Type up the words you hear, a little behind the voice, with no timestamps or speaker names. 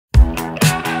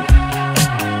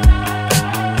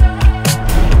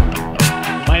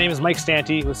name is Mike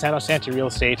Stanty with San Stanty Real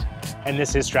Estate, and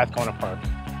this is Strathcona Park.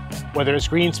 Whether it's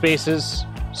green spaces,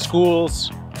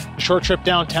 schools, a short trip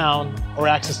downtown, or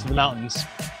access to the mountains,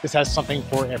 this has something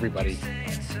for everybody.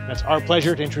 And it's our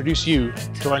pleasure to introduce you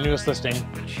to our newest listing,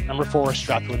 number 4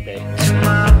 Strathwood Bay.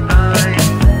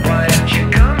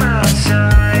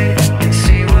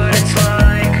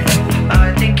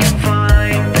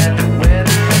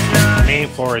 The main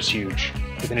floor is huge.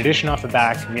 With an addition off the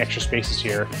back and the extra spaces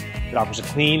here, it offers a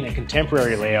clean and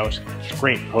contemporary layout. It's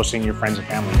great for hosting your friends and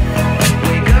family.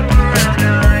 Wake up around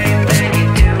 9, then you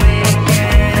do it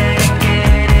again and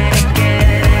again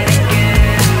and again.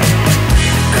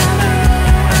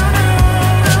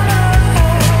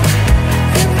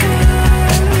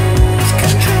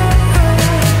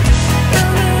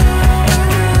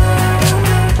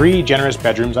 3 generous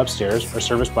bedrooms upstairs are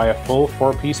serviced by a full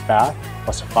 4-piece bath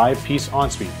plus a 5-piece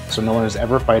ensuite, so no one is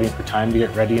ever fighting for time to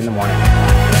get ready in the morning.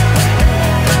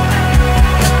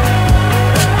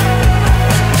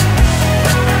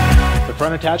 The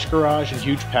front attached garage and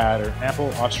huge pad are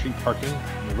ample off-street parking,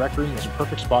 and the rec room is a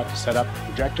perfect spot to set up a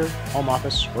projector, home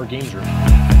office, or games room.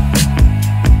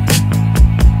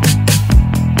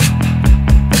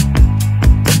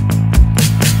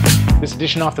 This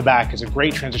addition off the back is a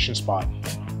great transition spot.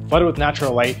 Flooded with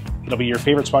natural light, it'll be your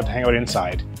favorite spot to hang out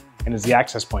inside, and is the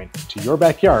access point to your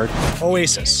backyard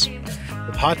oasis.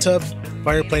 With hot tub,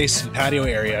 fireplace, and patio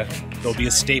area, there'll be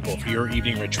a staple for your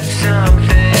evening ritual.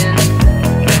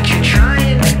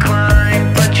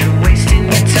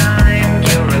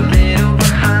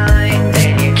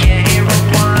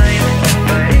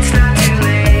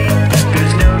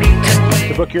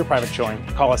 To book your private showing,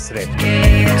 call us today.